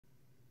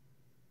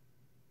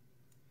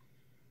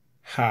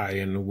Hi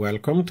and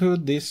welcome to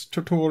this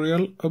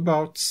tutorial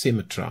about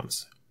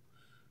Simutrans.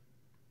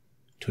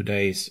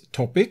 Today's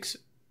topic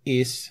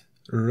is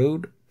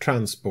road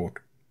transport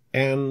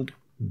and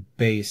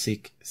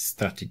basic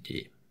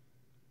strategy.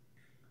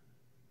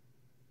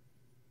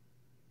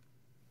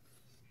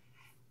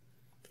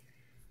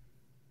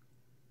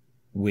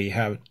 We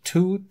have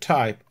two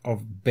types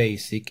of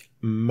basic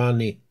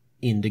money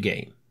in the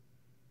game.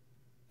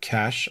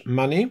 Cash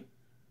money,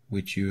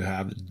 which you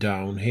have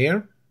down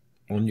here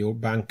on your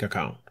bank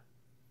account,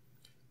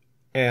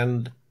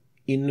 and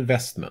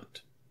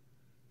investment,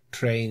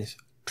 trains,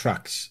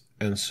 trucks,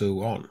 and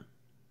so on.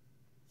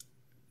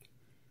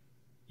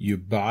 You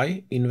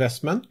buy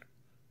investment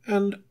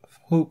and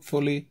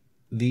hopefully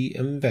the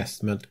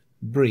investment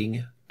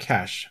bring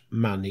cash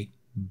money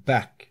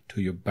back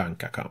to your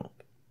bank account.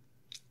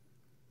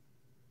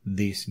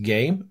 This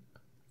game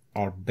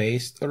are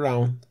based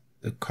around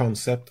the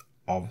concept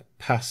of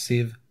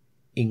passive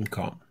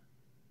income.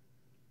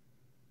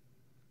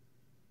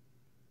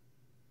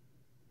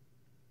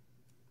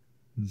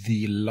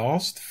 The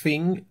last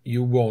thing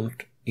you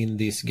want in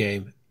this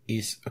game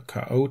is a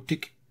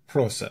chaotic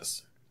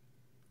process.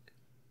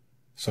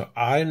 So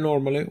I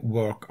normally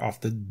work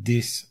after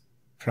this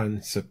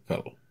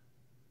principle.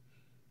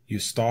 You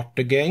start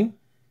the game,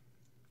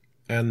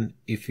 and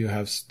if you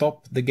have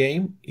stopped the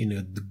game in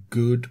a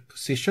good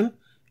position,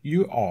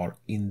 you are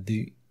in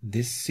the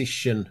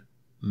decision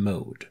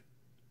mode.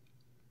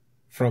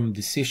 From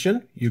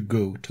decision, you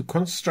go to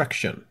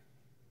construction.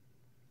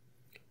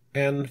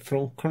 And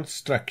from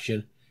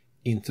construction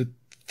into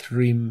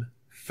trim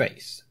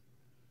phase.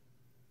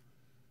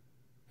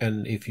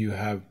 And if you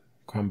have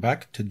come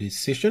back to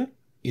decision,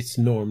 it's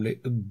normally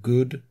a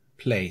good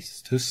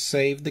place to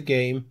save the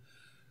game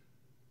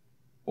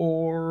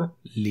or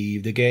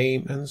leave the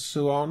game and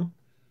so on,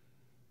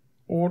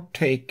 or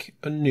take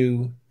a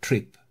new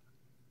trip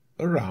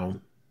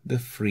around the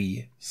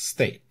free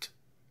state.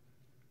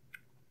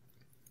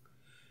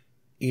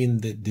 In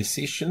the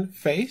decision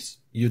phase,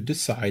 you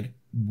decide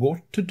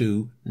what to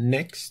do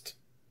next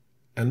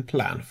and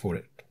plan for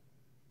it.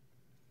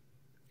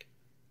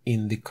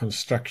 In the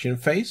construction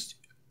phase,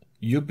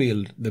 you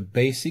build the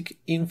basic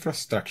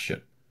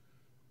infrastructure,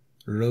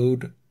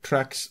 road,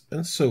 tracks,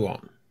 and so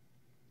on.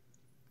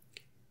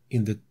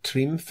 In the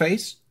trim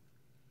phase,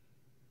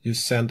 you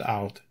send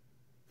out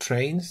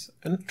trains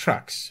and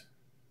trucks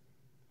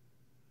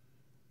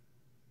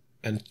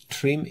and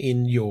trim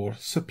in your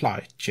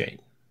supply chain.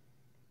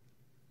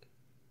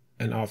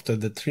 And after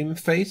the trim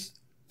phase,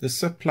 the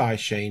supply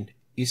chain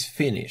is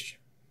finished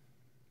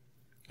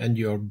and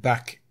you're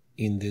back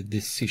in the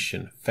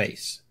decision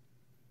phase.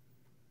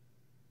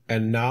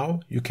 And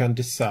now you can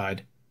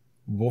decide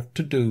what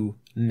to do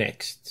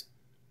next.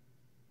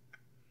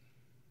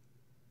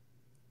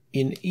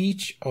 In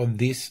each of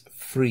these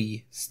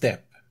 3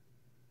 steps,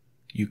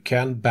 you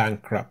can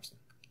bankrupt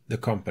the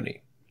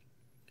company.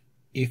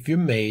 If you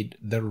made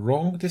the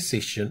wrong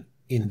decision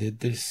in the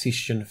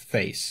decision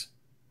phase,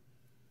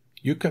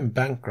 you can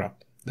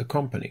bankrupt the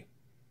company.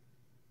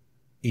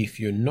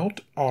 If you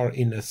not are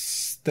in a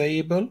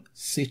stable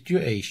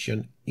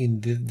situation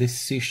in the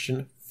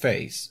decision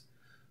phase,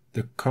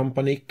 the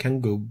company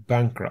can go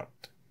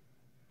bankrupt.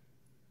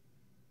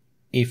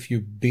 If you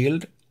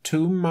build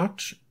too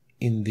much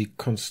in the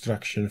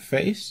construction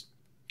phase,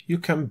 you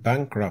can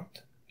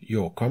bankrupt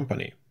your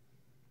company.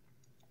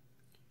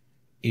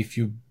 If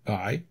you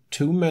buy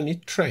too many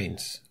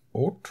trains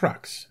or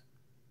trucks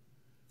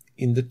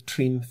in the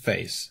trim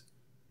phase,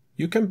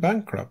 you can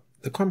bankrupt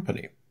the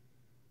company.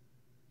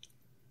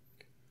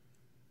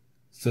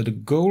 So the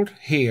goal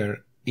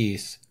here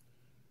is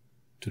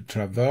to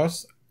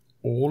traverse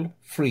all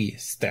 3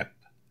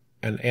 steps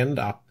and end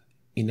up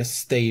in a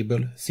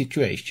stable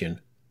situation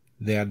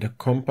where the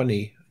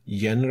company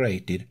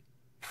generated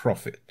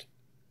profit.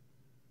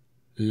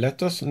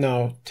 Let us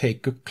now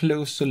take a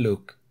closer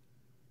look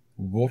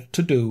what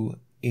to do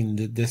in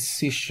the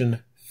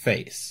decision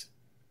phase.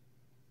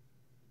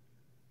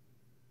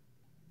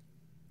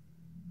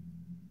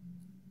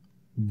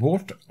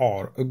 What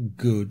are a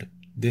good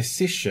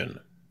decision?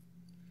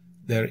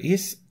 There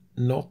is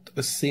not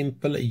a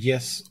simple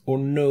yes or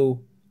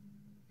no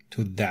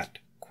to that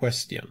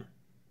question.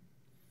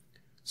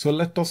 So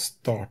let us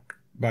start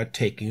by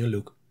taking a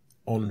look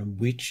on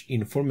which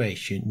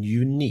information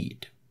you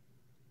need.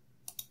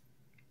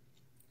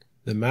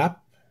 The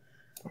map,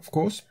 of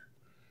course,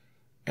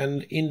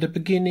 and in the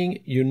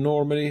beginning you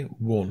normally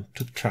want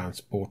to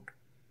transport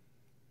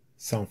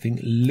something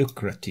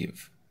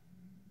lucrative.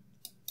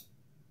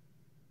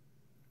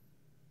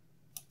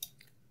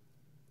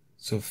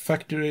 So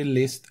factory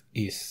list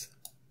is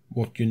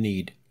what you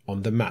need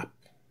on the map.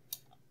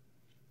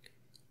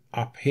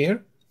 Up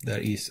here there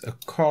is a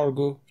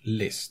cargo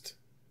list.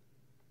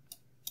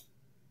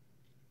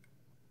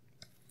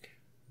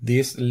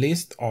 These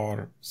lists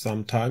are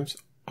sometimes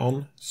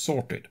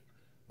unsorted,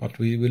 but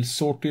we will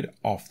sort it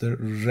after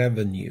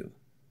revenue.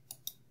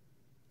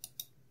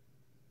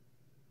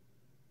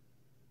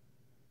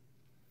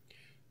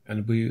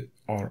 And we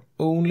are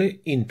only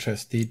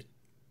interested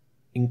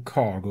in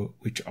cargo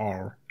which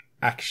are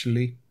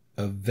actually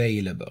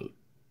available.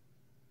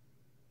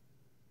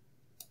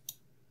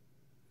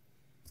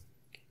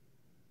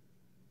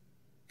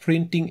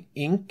 Printing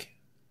ink,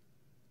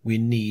 we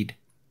need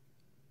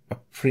a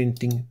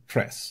printing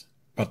press,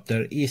 but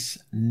there is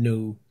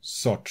no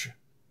such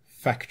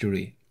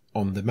factory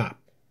on the map.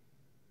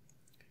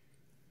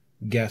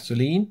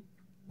 Gasoline,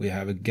 we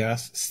have a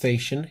gas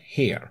station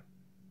here,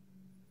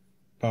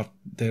 but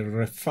the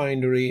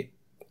refinery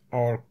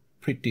are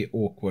pretty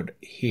awkward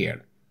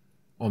here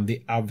on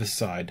the other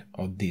side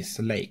of this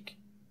lake.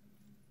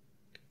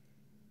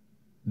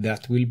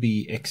 That will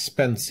be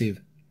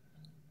expensive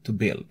to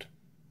build.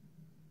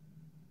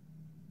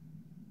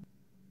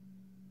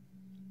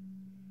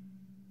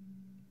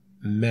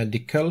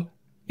 Medical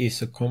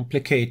is a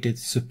complicated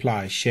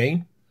supply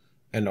chain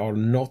and are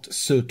not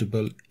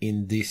suitable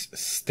in this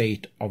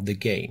state of the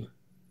game.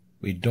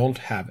 We don't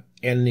have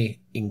any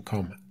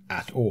income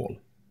at all.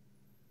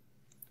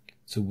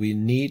 So we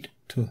need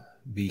to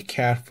be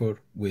careful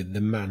with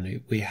the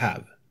money we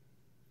have.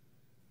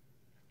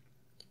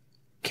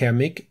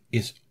 Chemic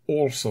is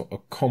also a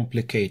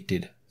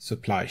complicated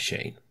supply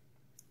chain.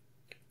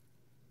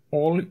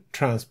 All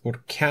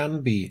transport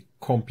can be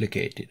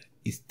complicated.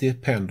 It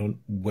depends on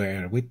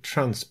where we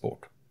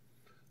transport.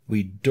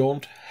 We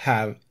don't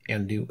have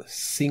any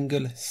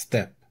single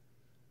step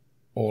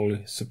oil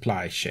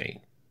supply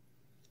chain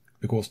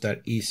because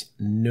there is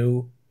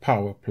no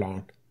power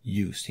plant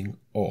using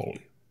oil.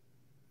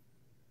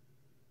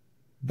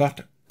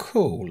 But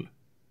coal,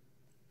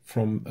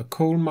 from a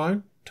coal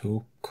mine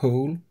to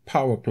coal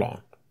power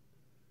plant,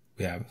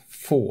 we have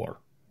 4.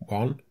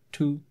 1,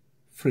 2,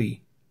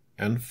 3,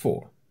 and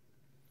 4.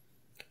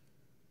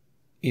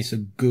 Is a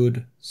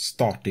good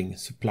starting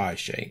supply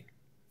chain.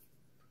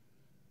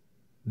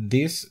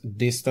 This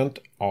distance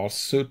are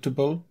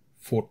suitable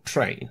for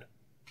train,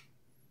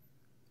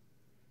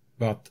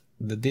 but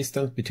the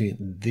distance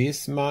between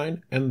this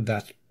mine and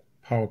that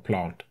power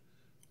plant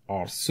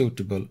are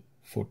suitable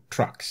for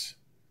trucks.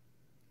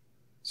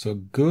 So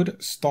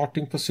good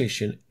starting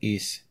position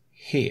is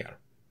here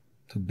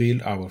to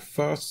build our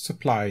first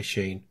supply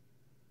chain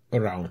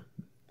around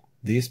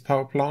this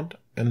power plant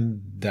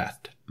and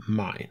that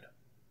mine.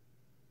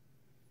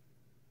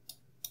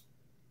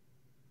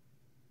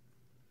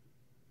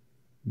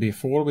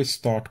 Before we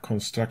start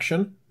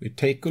construction, we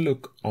take a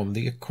look on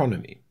the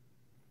economy.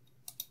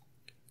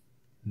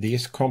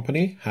 This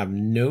company have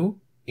no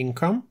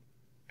income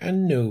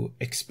and no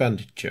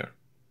expenditure.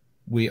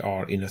 We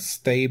are in a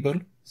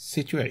stable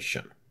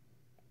situation.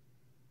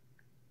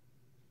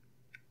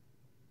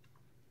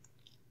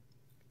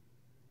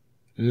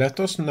 Let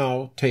us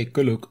now take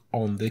a look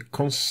on the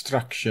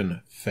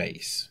construction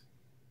phase.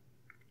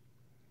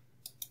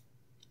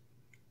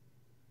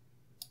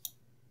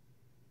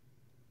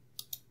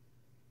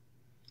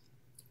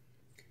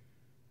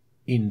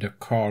 In the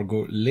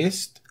cargo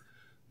list,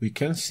 we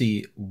can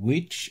see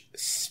which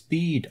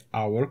speed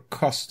our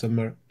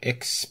customer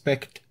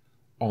expect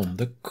on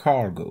the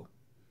cargo.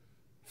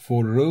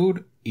 For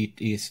road, it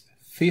is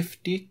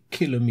 50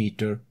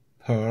 km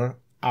per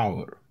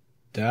hour.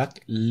 That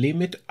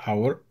limit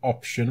our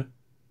option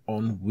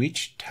on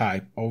which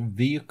type of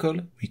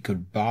vehicle we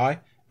could buy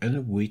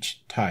and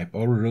which type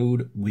of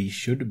road we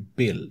should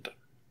build.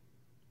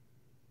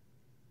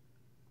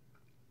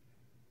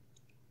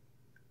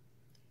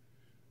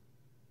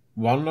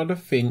 One of the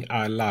things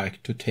I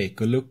like to take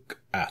a look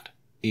at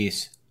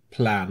is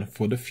plan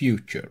for the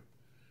future.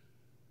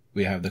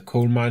 We have the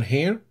coal mine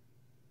here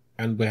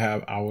and we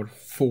have our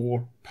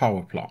 4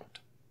 power plant.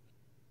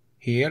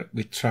 Here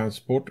we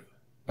transport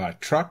by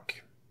truck,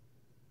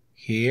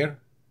 here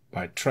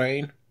by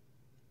train,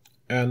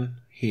 and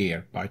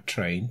here by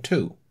train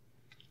too.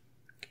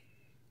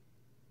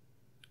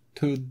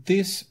 To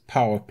this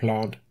power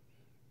plant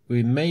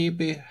we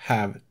maybe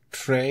have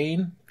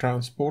train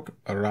transport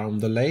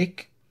around the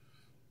lake,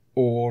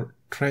 or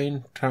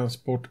train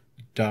transport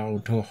down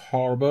to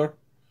harbor,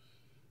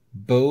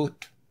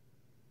 boat,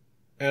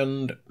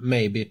 and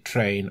maybe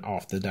train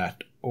after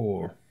that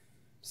or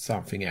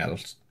something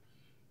else.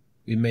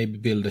 We maybe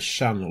build a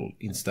channel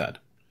instead.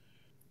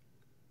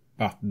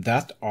 But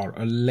that are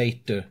a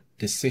later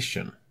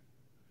decision.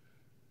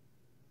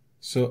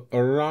 So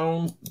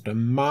around the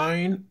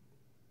mine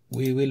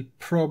we will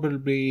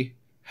probably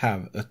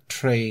have a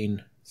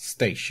train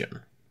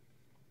station.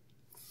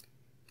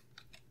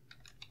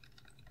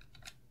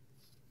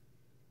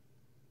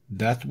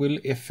 That will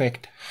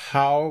affect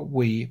how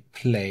we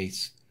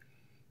place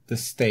the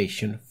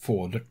station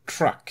for the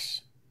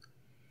trucks.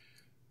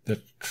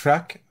 The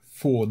track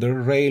for the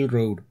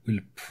railroad will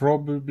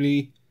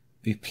probably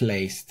be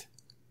placed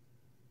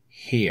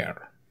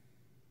here.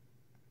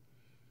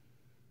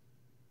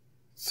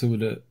 So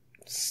the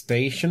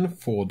station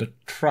for the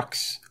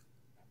trucks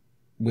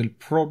will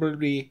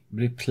probably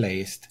be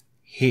placed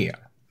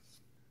here.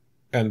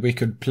 And we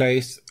could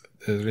place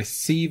the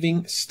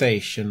receiving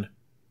station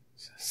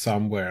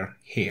somewhere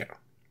here.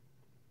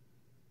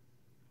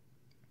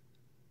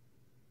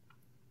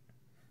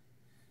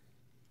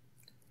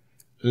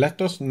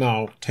 Let us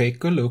now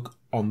take a look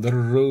on the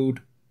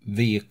road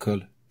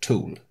vehicle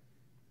tool.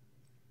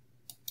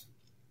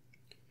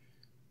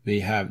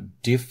 We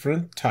have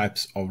different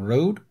types of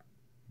road: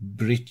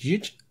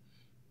 bridge,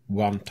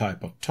 one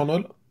type of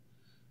tunnel,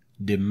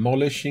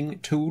 demolishing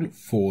tool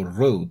for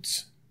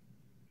roads,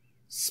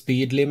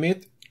 speed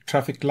limit,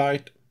 traffic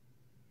light,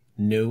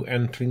 no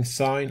entering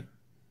sign,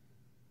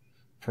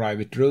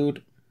 private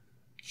road,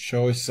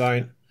 choice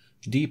sign,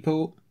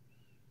 depot,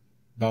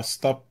 bus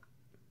stop,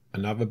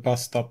 another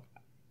bus stop,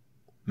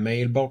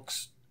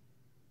 mailbox,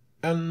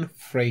 and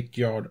freight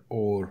yard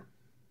or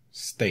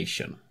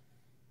station.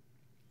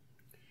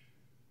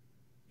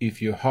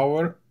 If you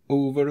hover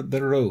over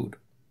the road,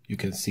 you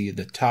can see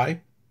the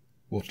type,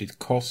 what it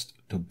costs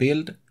to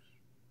build,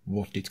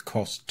 what it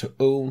costs to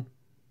own,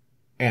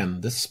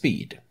 and the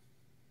speed.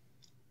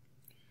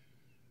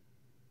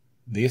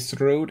 This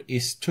road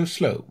is too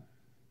slow.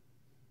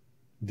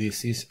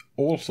 This is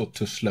also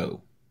too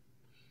slow.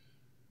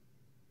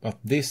 But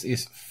this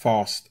is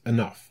fast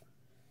enough.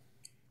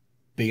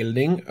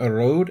 Building a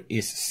road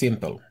is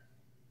simple.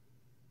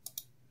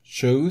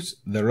 Choose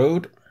the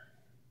road,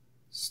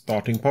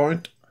 starting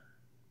point,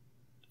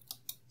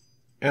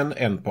 and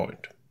end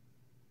point.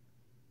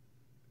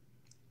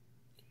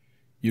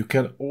 You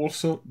can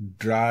also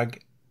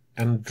drag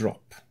and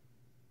drop.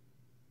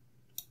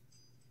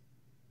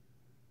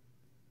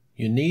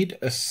 You need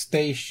a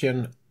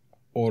station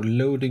or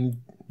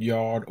loading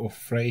yard or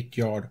freight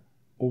yard,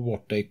 or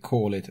what they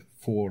call it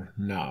for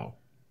now.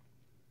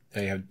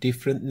 They have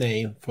different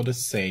name for the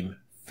same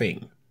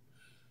thing.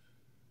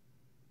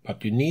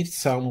 But you need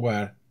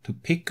somewhere to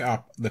pick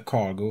up the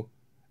cargo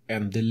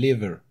and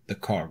deliver the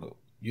cargo.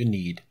 You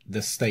need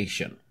the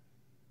station.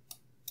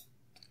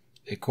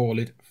 They call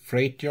it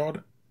freight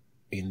yard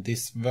in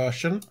this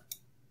version.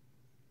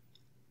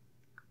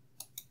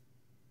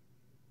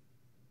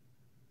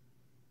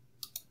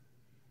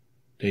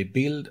 They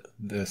build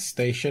the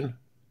station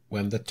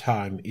when the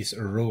time is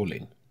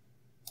rolling.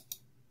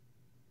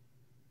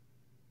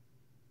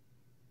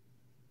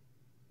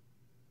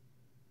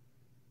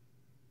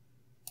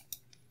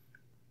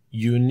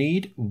 You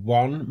need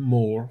one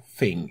more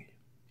thing.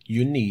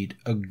 You need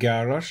a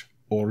garage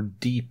or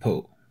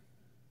depot.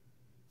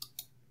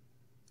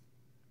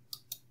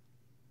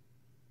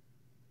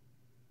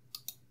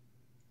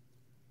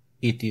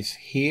 It is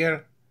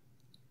here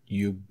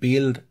you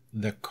build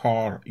the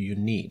car you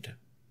need.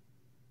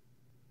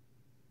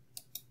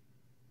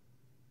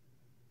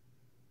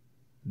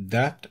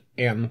 That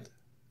ends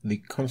the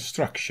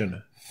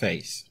construction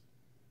phase.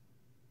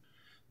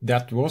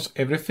 That was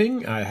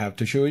everything I have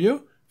to show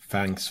you.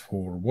 Thanks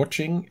for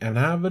watching and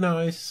have a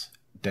nice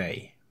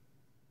day.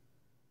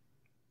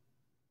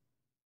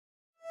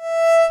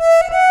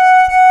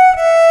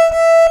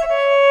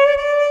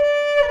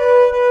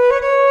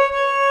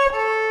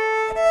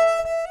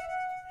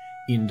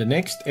 In the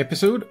next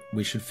episode,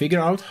 we should figure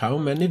out how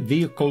many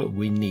vehicles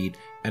we need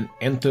and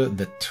enter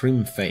the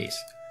trim phase.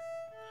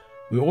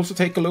 We also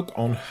take a look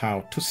on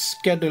how to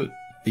schedule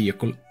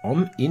vehicle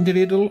on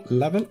individual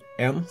level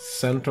and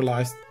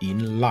centralized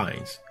in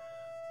lines.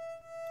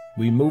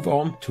 We move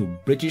on to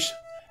bridges,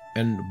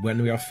 and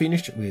when we are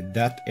finished with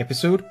that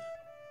episode,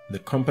 the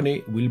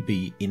company will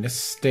be in a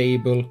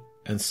stable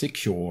and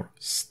secure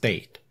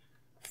state.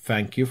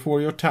 Thank you for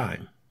your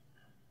time.